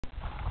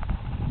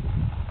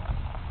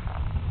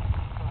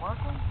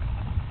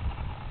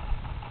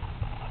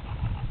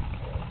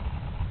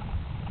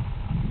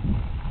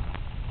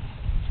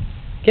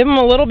Give him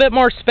a little bit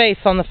more space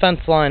on the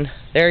fence line.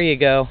 There you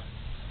go.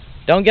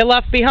 Don't get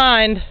left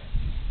behind.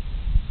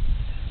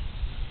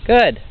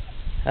 Good.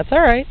 That's all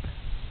right.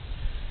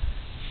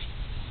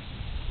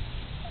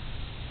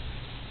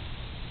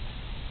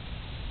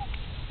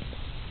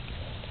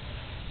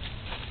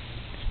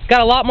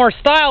 Got a lot more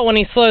style when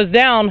he slows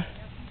down. Yes,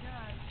 he does.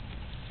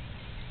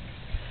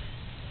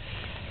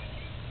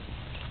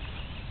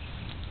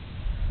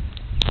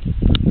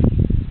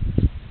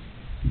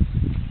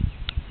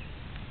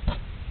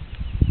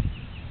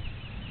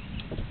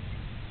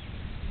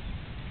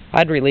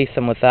 I'd release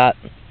him with that.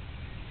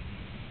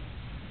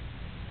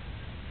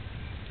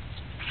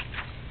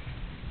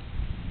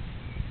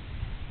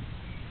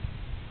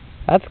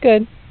 That's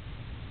good.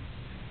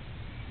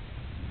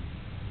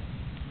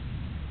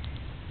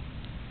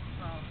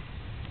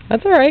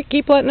 That's all right.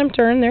 Keep letting him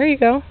turn. There you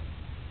go.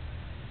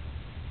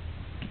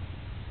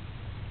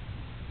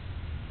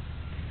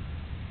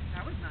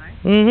 That was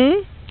nice.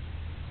 Mm-hmm.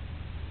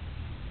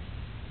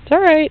 It's all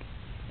right.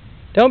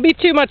 Don't be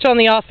too much on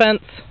the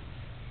offense.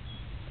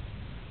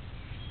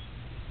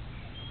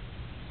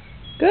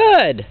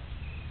 Good.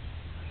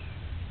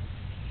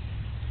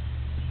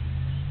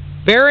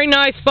 Very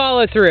nice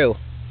follow through.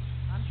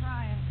 I'm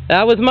trying.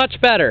 That was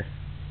much better.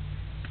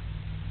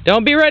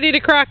 Don't be ready to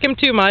crack him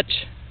too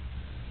much.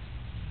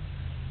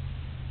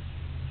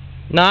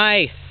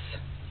 Nice.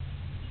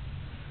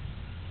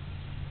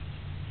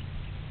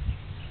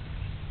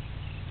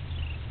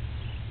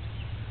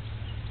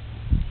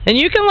 And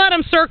you can let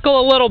him circle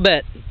a little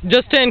bit,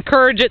 just to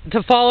encourage it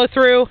to follow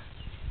through.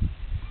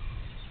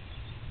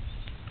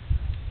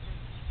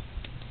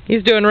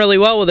 He's doing really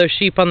well with those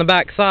sheep on the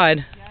back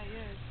side. Yeah, he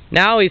is.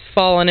 Now he's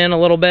falling in a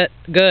little bit.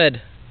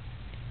 Good.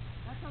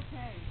 That's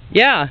okay.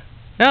 Yeah.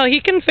 No, he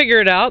can figure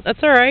it out. That's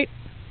all right.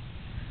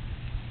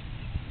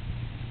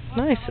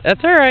 Nice.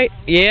 That's all right.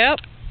 Yep.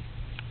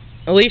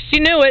 At least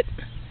you knew it.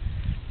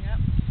 Yep.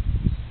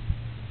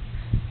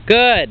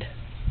 Good.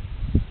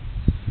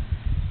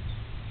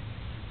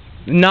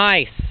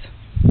 Nice.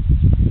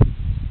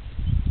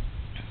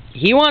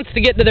 He wants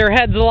to get to their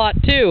heads a lot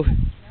too. Yep.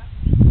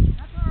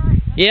 That's all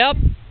right. Yep.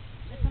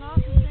 It's an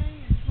awesome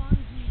thing as long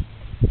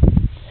as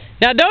you...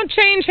 Now don't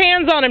change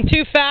hands on him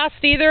too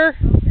fast either.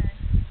 Okay.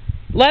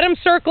 Let him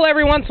circle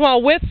every once in a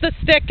while with the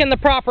stick in the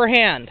proper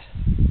hand.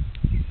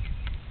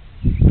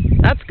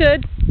 That's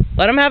good.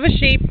 Let him have a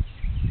sheep.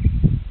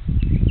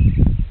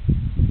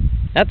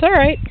 That's all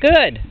right.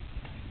 Good.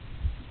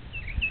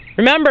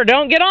 Remember,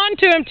 don't get on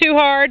to him too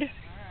hard. All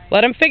right.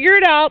 Let him figure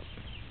it out.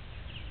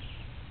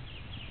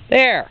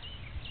 There.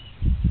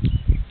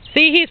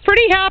 See, he's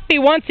pretty happy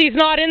once he's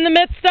not in the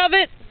midst of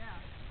it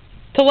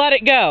Yeah. to let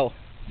it go.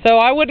 So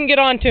I wouldn't get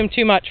on to him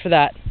too much for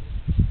that.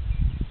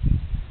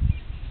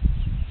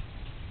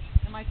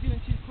 Am I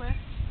doing too quick?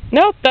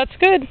 Nope, that's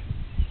good.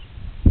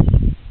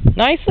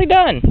 Nicely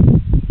done.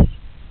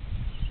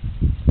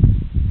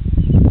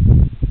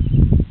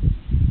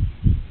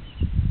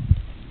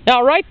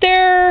 Now right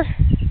there,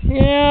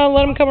 yeah,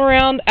 let him come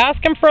around.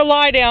 Ask him for a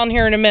lie down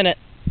here in a minute.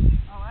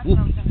 Oh, that's what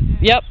I was going to do.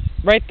 Yep,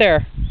 right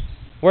there.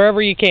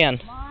 Wherever you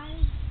can.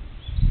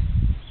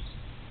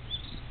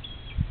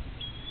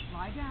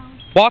 Lie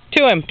down. Walk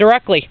to him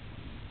directly.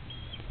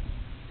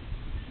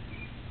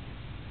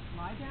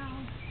 Lie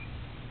down.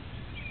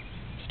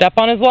 Step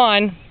on his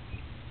line.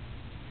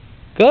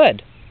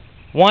 Good.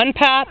 One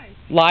pat,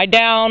 lie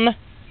down. Lie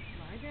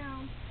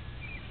down.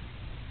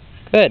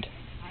 Good.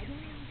 Lie down.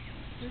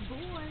 Good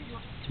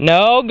boy.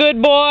 No,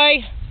 good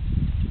boy.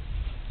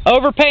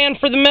 Overpaying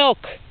for the milk.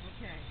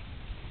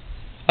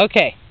 Okay.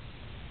 Okay.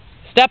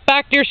 Step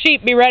back to your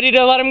sheep. Be ready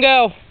to let him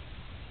go.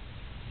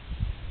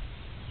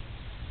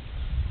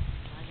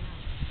 Lie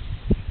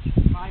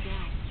down. Lie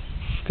down.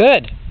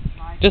 Good.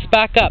 Lie Just down.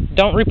 back up.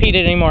 Don't repeat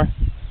it anymore.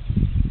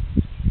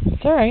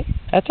 That's all right.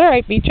 That's all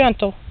right. Be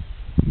gentle.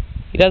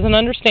 He doesn't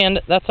understand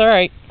it. That's all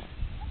right.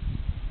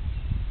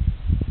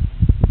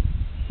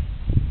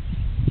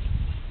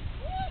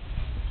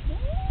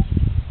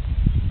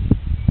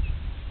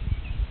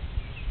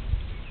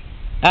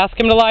 Ask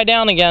him to lie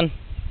down again.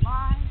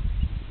 Lie.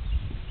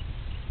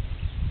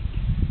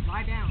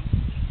 Lie down.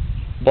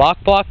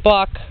 Block, block,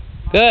 block.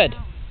 Lie Good.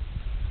 down.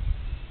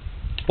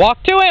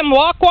 Walk to him.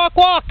 Walk, walk,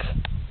 walk.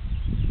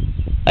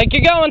 Like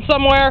you're going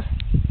somewhere.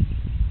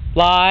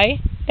 Lie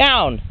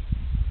down.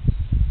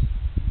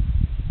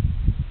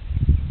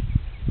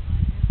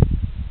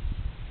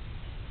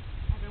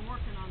 I've been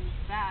working on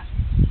that.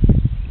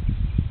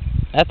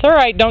 That's all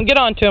right. Don't get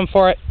on to him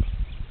for it.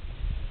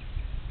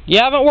 You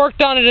haven't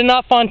worked on it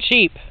enough on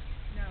sheep.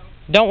 No.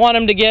 Don't want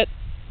him to get,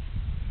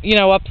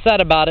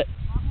 upset about it.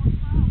 A lot more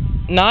style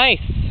though.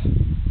 Nice.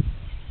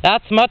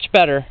 That's much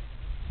better.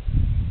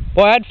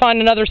 Boy, I'd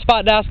find another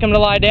spot to ask him to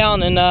lie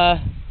down and All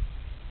right.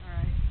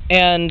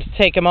 and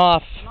take him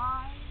off.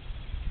 Lie.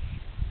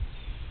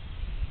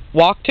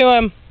 Walk to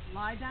him.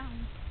 Lie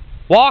down.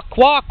 Walk,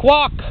 walk,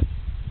 walk.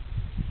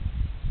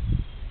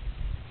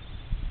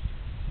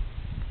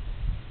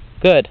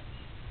 Good.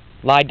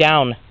 Lie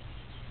down. Lie down.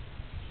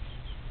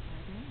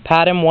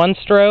 Pat him one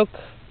stroke.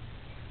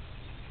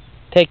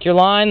 Take your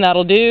line,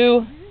 that'll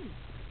do.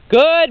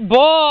 Good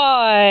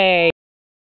boy!